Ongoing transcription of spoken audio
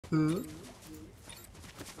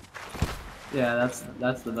Yeah,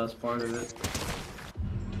 that's the best part of it.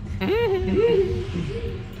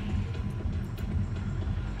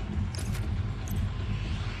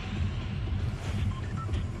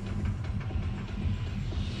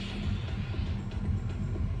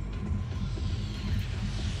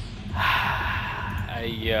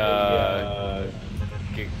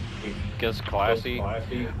 Guess classy.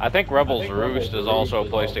 I think Rebel's Roost is also a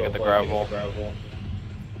place to get the gravel.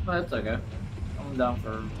 But it's okay. I'm down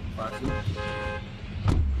for classy.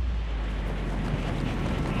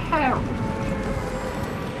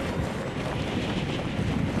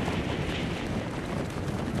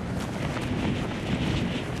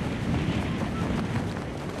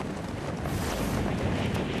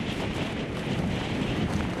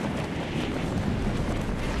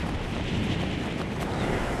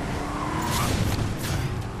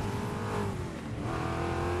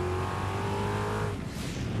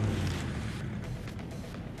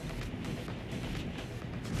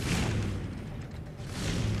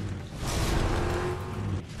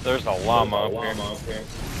 There's a llama up here.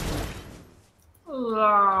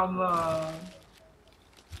 Llama.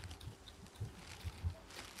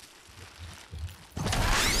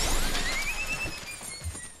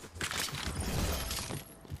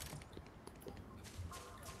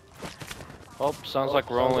 Oh, sounds like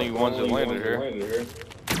we're only ones that landed here.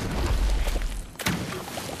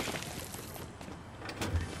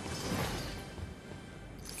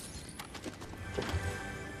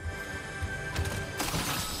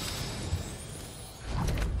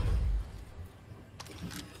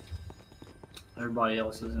 Everybody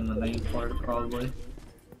else is in the main part, probably.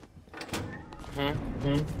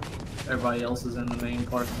 Everybody else is in the main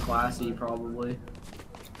part of classy, probably.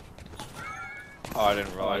 Oh, I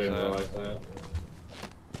didn't realize that.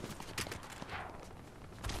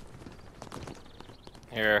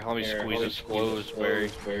 Here, let me squeeze this closed,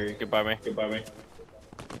 Barry. Get by me.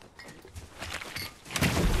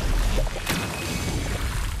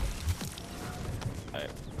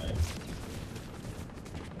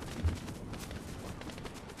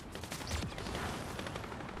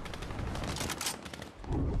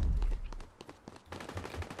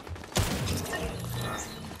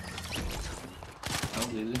 That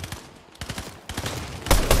was easy.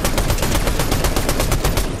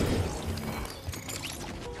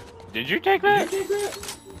 Did you take that?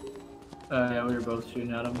 Yeah, we were both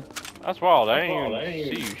shooting at him. That's wild. I didn't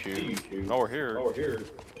even see you shoot. No, we're here.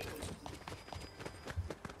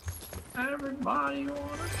 Everybody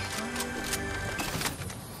wanna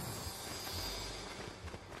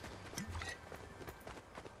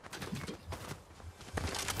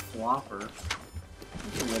Flopper.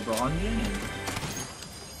 It's a LeBron James.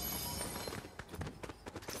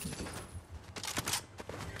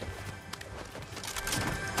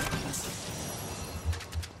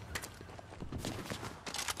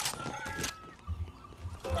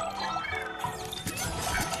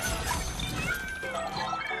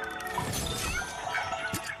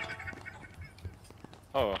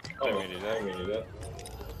 Oh, I didn't mean to do that.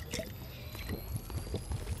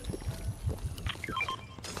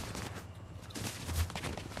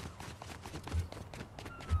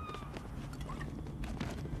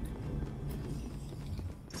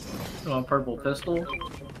 You want a purple pistol?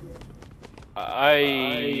 Let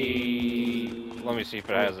me see if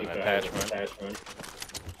it has an attachment.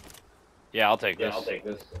 Yeah, I'll take this.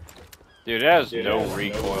 Dude, it has no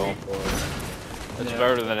recoil. It's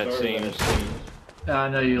better than it seems. Yeah, I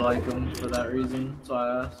know you like them for that reason, so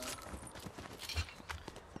I asked.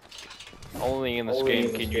 Only in this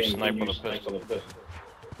game can you snipe with a pistol.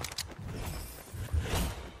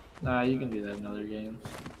 Nah, you can do that in other games.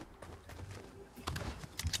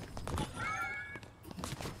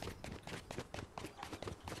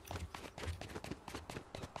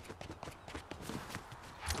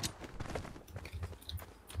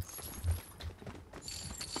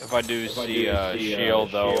 If I do see a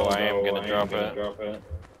shield, though, I am gonna drop it.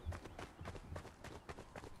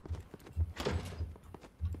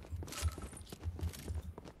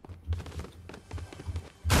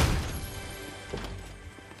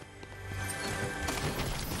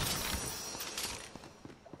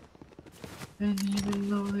 And even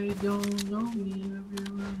though they don't know me,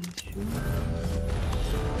 everyone should.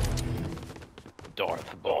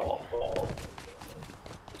 Darth Ball.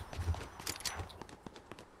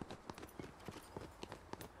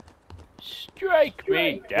 Strike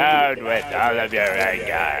me down with all of your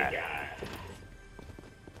anger.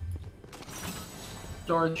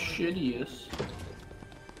 Darth Shittiest.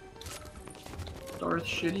 Darth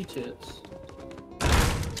Shitty Tits.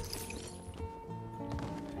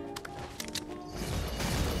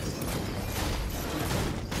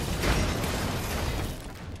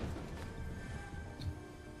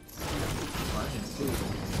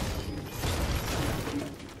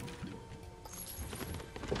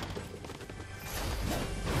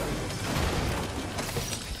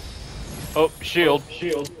 Oh, shield.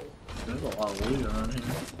 There's a lot of loot around here.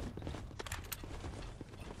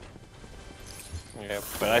 Yeah,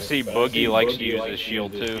 but I see Boogie likes to use his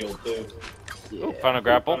shield too. Yeah. Oh, found a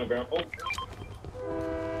grapple.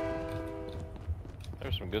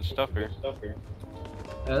 There's some good stuff here.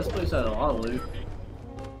 Yeah, this place had a lot of loot.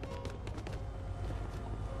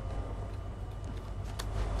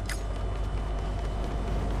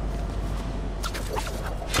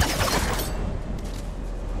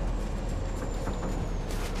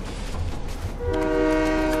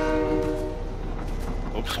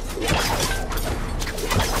 Oops.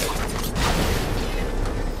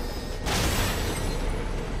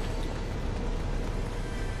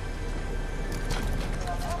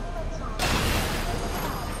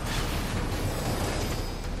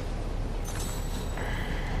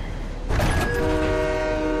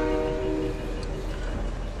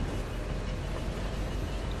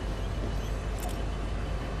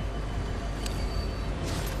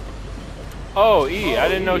 Oh, E, I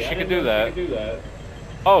didn't know she could do that.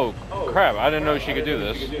 Oh, crap, I didn't know she could do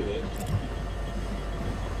this.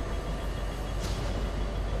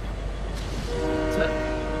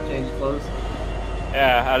 Change clothes.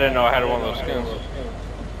 Yeah, I didn't know I had one of those skins.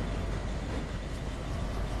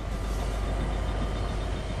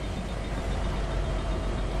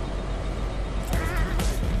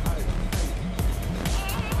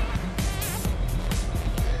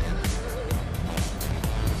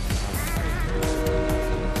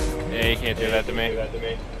 Yeah, you can't do that to me.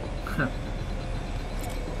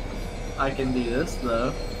 I can do this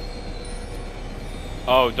though.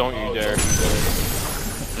 Oh, don't you dare.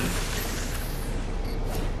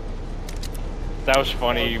 That was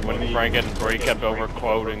funny when Frank and Brady kept over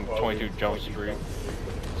quoting 22 Jump Street.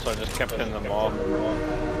 So I just kept pinning them off.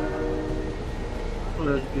 Oh,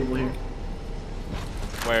 there's people here.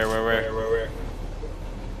 Where?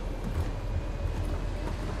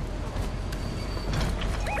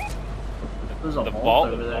 There's a The vault vault?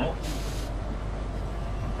 over there.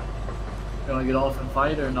 You wanna get off and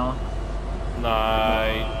fight or not? Nah,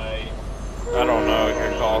 I don't know if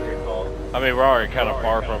you're called. I mean, we're already kind of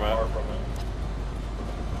far from it.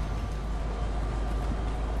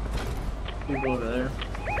 People over there.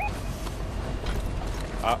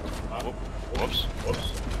 Whoops.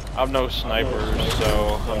 I'm no sniper,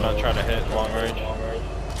 so I'm not trying to hit long range.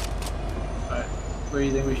 Alright. Where do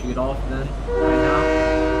you think we should get off then? Right now?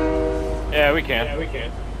 Yeah, we can.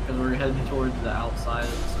 Because we're heading towards the outside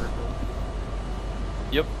of the circle.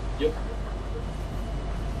 Yep.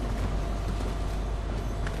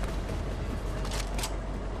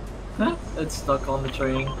 It's stuck on the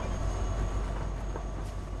train.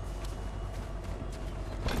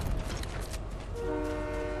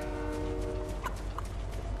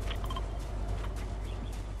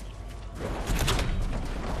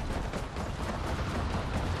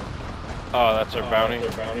 Oh, that's our bounty. Is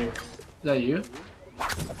that you?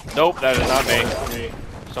 Nope, that is not me.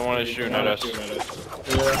 Someone is shooting at us. Yeah.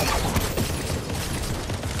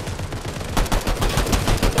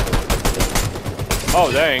 Oh,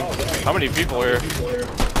 dang. How many people here? The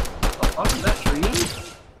fuck is that tree?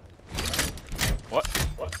 What?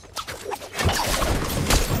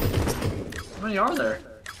 How many are there?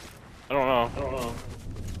 I don't know.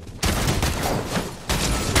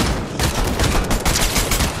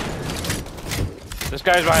 This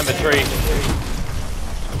guy's behind the tree.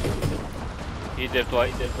 He dipped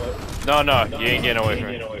like. No, you ain't getting away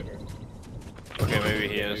from me. Okay, maybe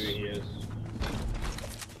he is.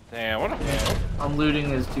 Damn, what a. I'm looting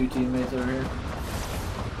his two teammates over here.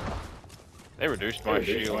 They reduced my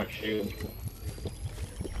shield.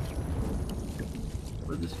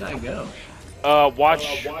 Where'd this guy go?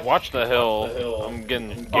 Watch the hill. I'm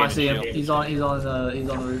getting. Oh, I see him. Shield. He's on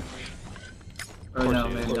the roof. Or no,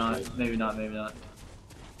 maybe not. Maybe not.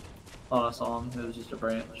 Oh, I saw him. It was just a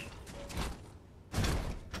branch.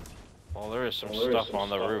 Well, there is some stuff on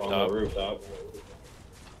the rooftop.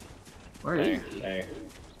 Where is he? I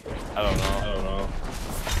don't know.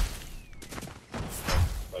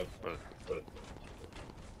 But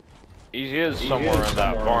he is somewhere in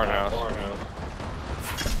that barn house.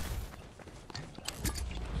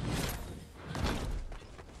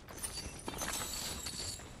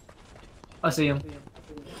 I see him.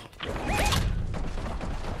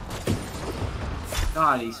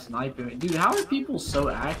 God, he's sniping me. Dude, how are people so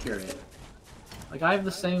accurate? Like, I have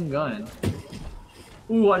the same gun.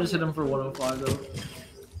 Ooh, I just hit him for 105 though.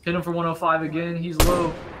 Hit him for 105 again. He's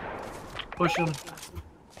low. Push him.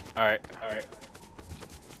 Alright.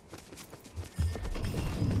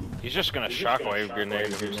 He's just gonna shockwave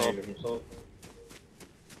grenade himself.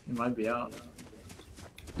 He might be out.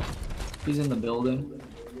 He's in the building.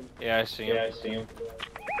 Yeah, I see him.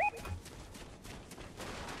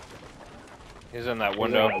 He's in that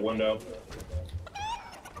window.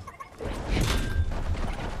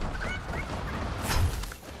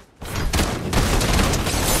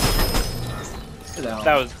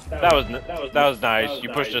 That was nice. You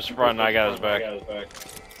pushed his front and I got his back.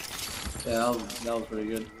 Yeah, that was pretty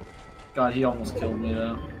good. God, he almost killed me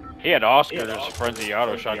though. He had Oscar's frenzy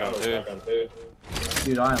auto shotgun too.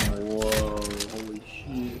 Dude, I am low. Holy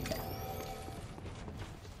shit.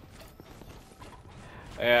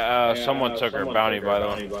 Yeah, someone took her bounty by the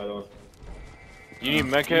way. You need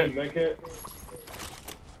mech kit?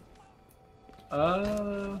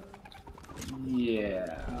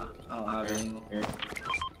 Yeah. I don't have any.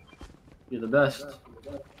 You're the best.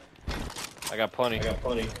 I got plenty.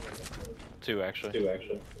 Two actually.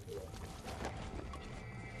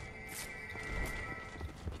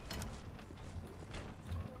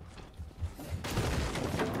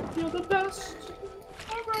 You're the best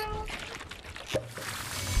around.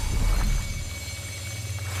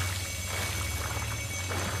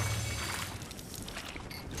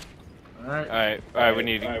 Alright, we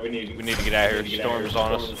need to get out of here. Storm's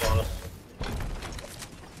on us.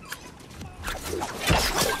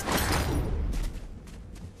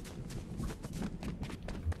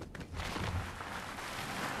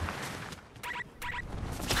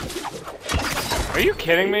 Are you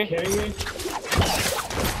kidding me?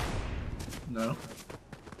 No.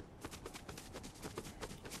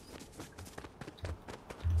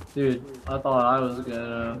 Dude, I thought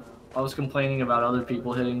I was complaining about other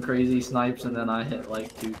people hitting crazy snipes and then I hit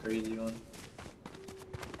like 2 crazy ones.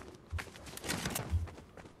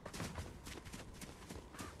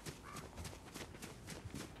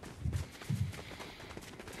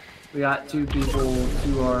 We got 2 people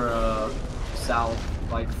to our south,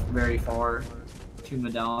 like very far, 2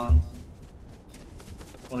 medallions.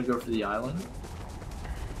 Want to go for the island?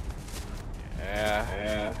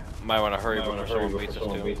 Yeah. Might want to hurry before someone beats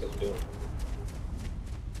us too.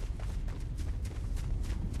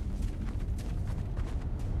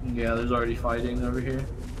 Yeah, there's already fighting over here.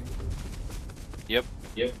 Yep.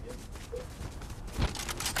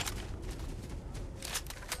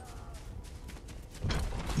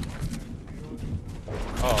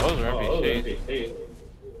 Oh, those are NPCs.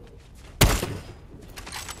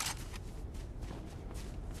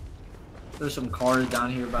 There's some cars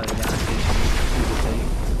down here by the gas station.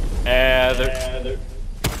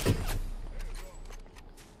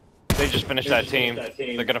 They just finished that team.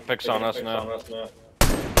 They're gonna fix on us now.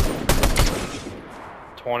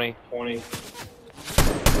 20.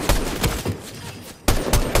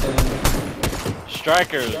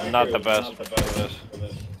 Striker's not the best for this.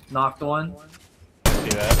 Knocked one. See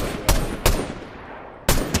that?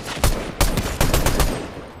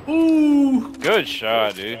 Ooh! Good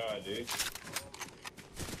shot, dude.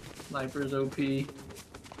 Sniper's OP. It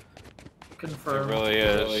Confirmed. really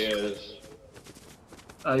is.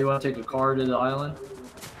 You want to take a car to the island?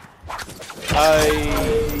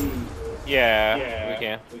 Yeah, we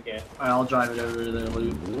can. Alright, I'll drive it over to the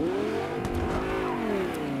loop.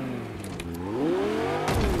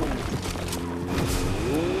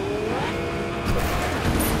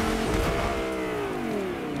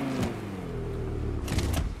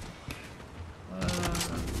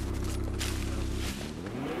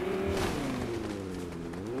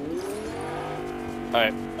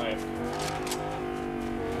 Alright.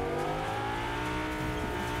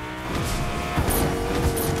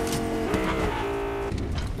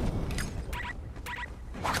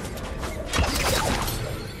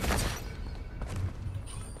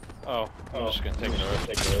 Oh, I'm just gonna take the road.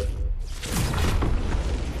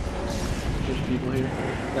 There's people here.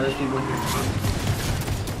 Yeah, there's people here.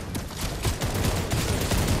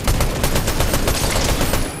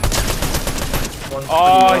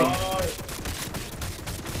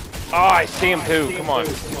 Oh, I see him too. Come on.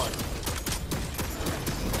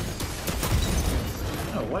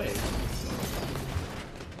 No way.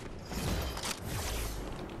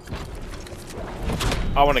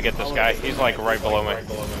 I want to get this guy. He's like right below me.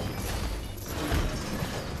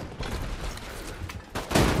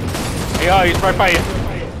 Yeah, he's right by you.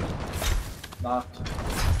 Knocked.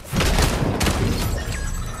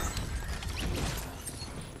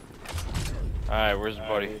 Alright, where's the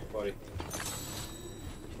buddy?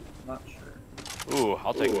 Not sure. Ooh,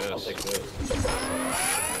 I'll take this.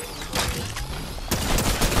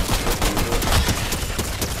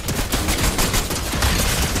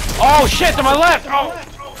 Oh shit, to my left! Oh!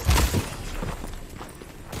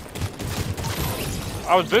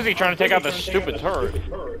 I was busy trying to take out this stupid turret.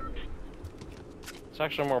 It's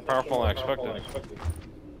actually more powerful than I expected.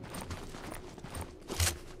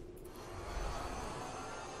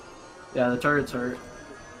 Yeah, the turret's hurt.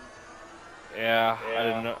 Yeah, I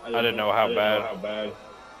didn't know how bad.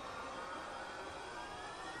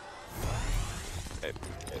 Hey.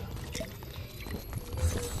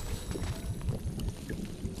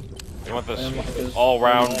 You want this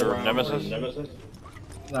all-rounder Nemesis?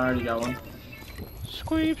 I already got one.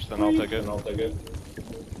 Squeeps, then I'll take it.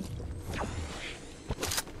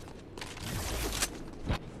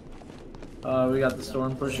 We got the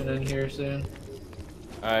storm pushing in here soon.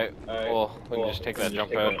 Alright, well, we can just take that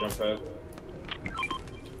jump pad.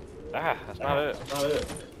 Ah, that's not it.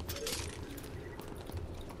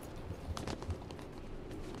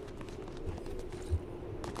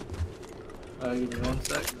 Give me 1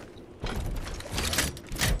 sec.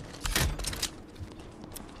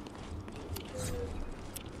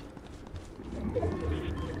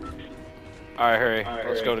 Alright, hurry.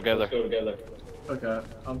 Let's go together. Okay,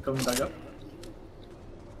 I'm coming back up.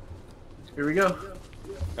 Here we go.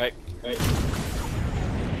 Right.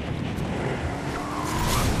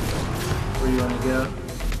 Where you want to go?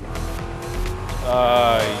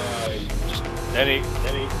 Just any,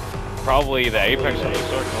 probably the apex of the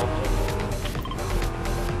circle.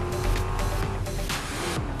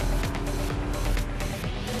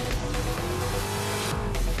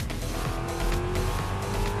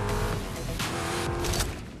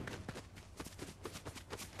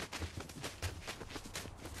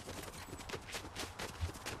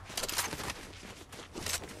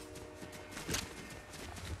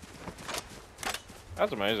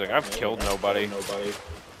 That's amazing. I've killed nobody.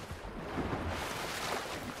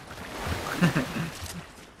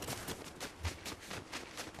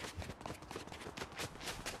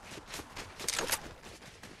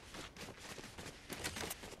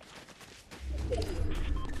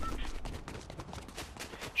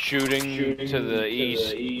 Shooting to the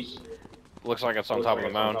east. Looks like it's on top of the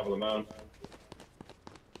mound.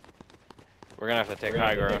 We're gonna have to take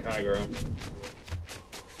high ground.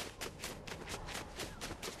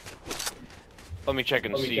 Let me check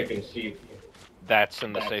and see. That's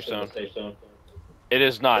in the safe zone. It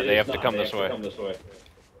is not. They have to come this way.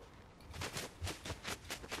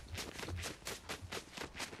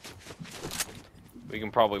 We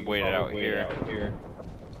can probably wait it out here.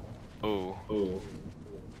 Ooh.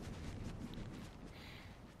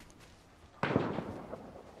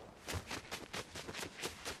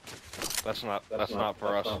 That's not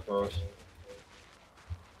for us.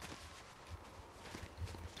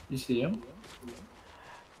 You see him?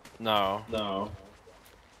 No.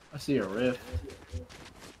 I see a rift.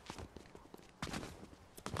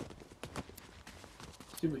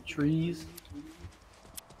 Stupid trees.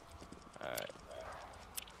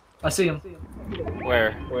 I see him.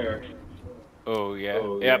 Where? Oh yeah.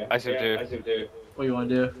 Yep, I see him too. What do you want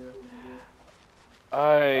to do?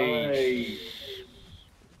 I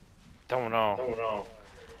don't know.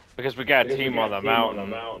 Because we got a team on the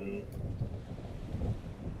mountain.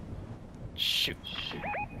 Shoot.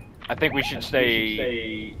 I think we should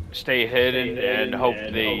stay hidden and hope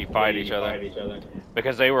they fight each other.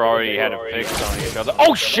 Because they were already had a fix on each other.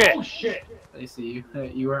 Oh shit! I see you.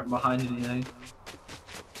 You weren't behind anything.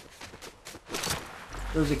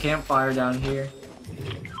 There's a campfire down here.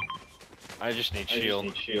 I just need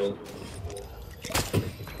shield.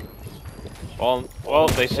 Well,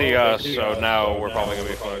 they see us, so now we're probably gonna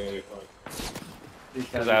be fucked.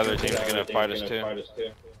 Because the other team's gonna fight us too.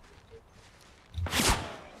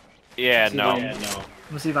 Yeah, no.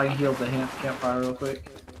 Let me see if I can heal the campfire real quick.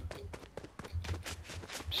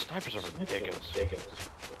 Snipers are ridiculous.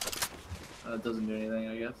 It doesn't do anything,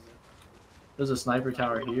 I guess. There's a sniper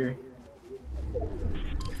tower here.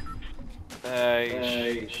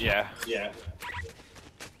 Yeah.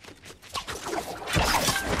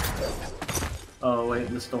 Oh wait,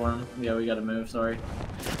 the storm. Yeah, we gotta move, sorry.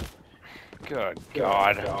 Good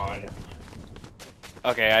God.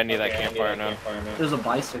 Okay, I need that campfire now. There's a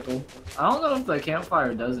bicycle. I don't know if the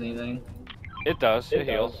campfire does anything. It does. It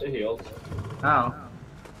heals. How?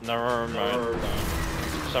 Never mind.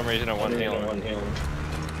 For some reason it wasn't healing.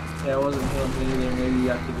 Yeah, it wasn't healing me either. Maybe you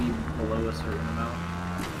have to be below a certain amount.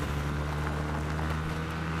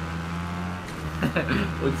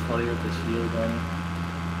 Looks funny with the shield on it.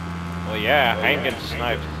 Well, yeah, I ain't getting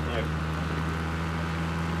sniped.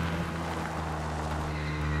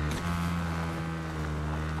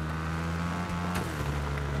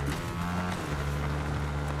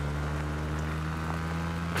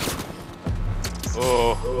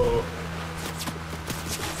 Oh.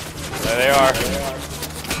 There they are.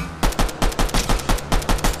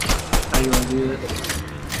 How do you want to do this?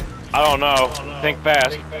 I don't know. Think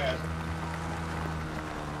fast.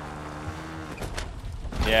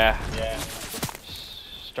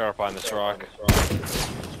 start behind this rock.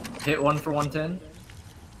 Hit one for 110.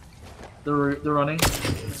 They're running.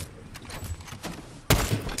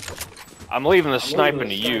 I'm leaving the sniping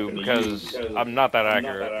to you because I'm not that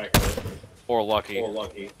accurate. Or lucky.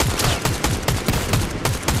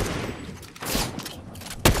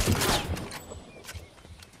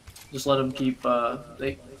 Just let them keep,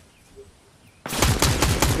 they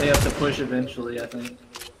have to push eventually, I think.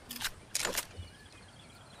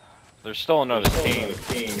 There's still another team.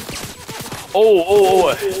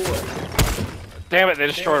 Oh! Damn it, they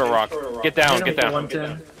destroyed a rock. Get down, get down.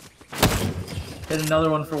 110. Hit another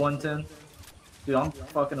one for 110. Dude, I'm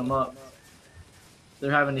fucking them up.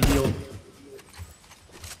 They're having to heal.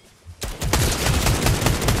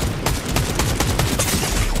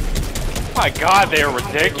 My god, they are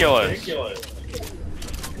ridiculous.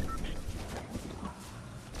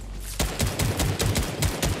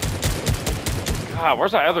 God,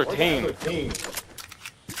 where's that other team?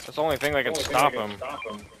 That's the only thing that can stop them.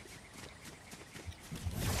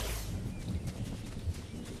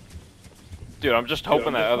 Dude, I'm just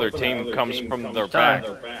hoping that other team comes from their back.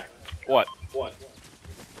 What?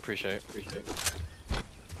 Appreciate it.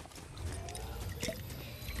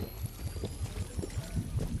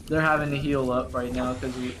 They're having to heal up right now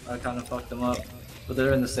because I kind of fucked them up. But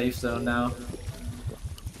they're in the safe zone now.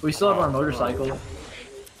 We still have our motorcycle.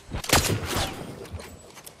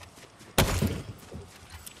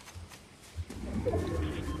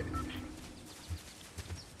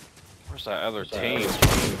 Where's that other team?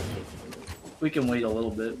 We can wait a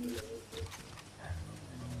little bit.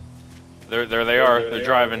 There they are. They're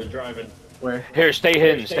driving. Where? Here, stay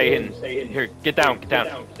hidden. Here, get down.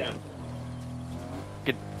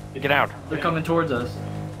 Get out. They're coming towards us.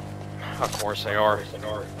 Of course they are.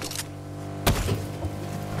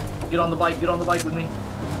 Get on the bike with me.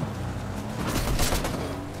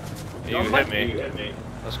 You hit me.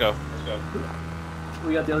 Let's go.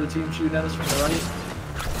 We got the other team shooting at us from the right.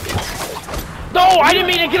 No, I didn't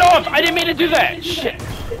mean to get off. I didn't mean to do that. Shit.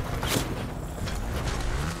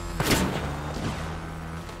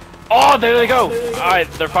 Oh, there they go. Alright,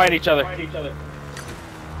 they're fighting each other.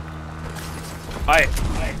 Alright.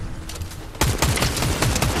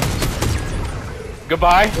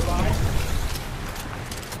 Goodbye.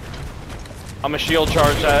 I'm a shield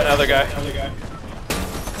charge that other guy.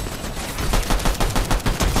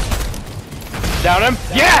 Down him?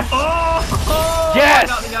 Yes! Oh, yes!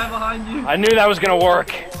 I got the guy behind you. I knew that was gonna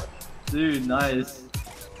work. Dude, nice.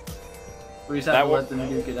 We just have to let them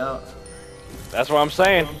duke it out. That's what I'm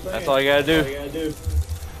saying. That's all you gotta do.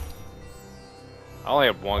 I only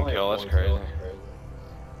had one kill, that's crazy.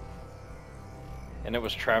 And it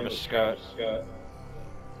was Travis Scott.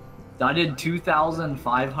 I did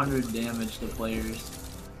 2,500 damage to players.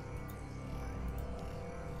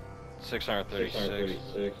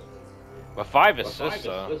 636. But 5 assists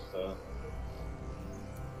though.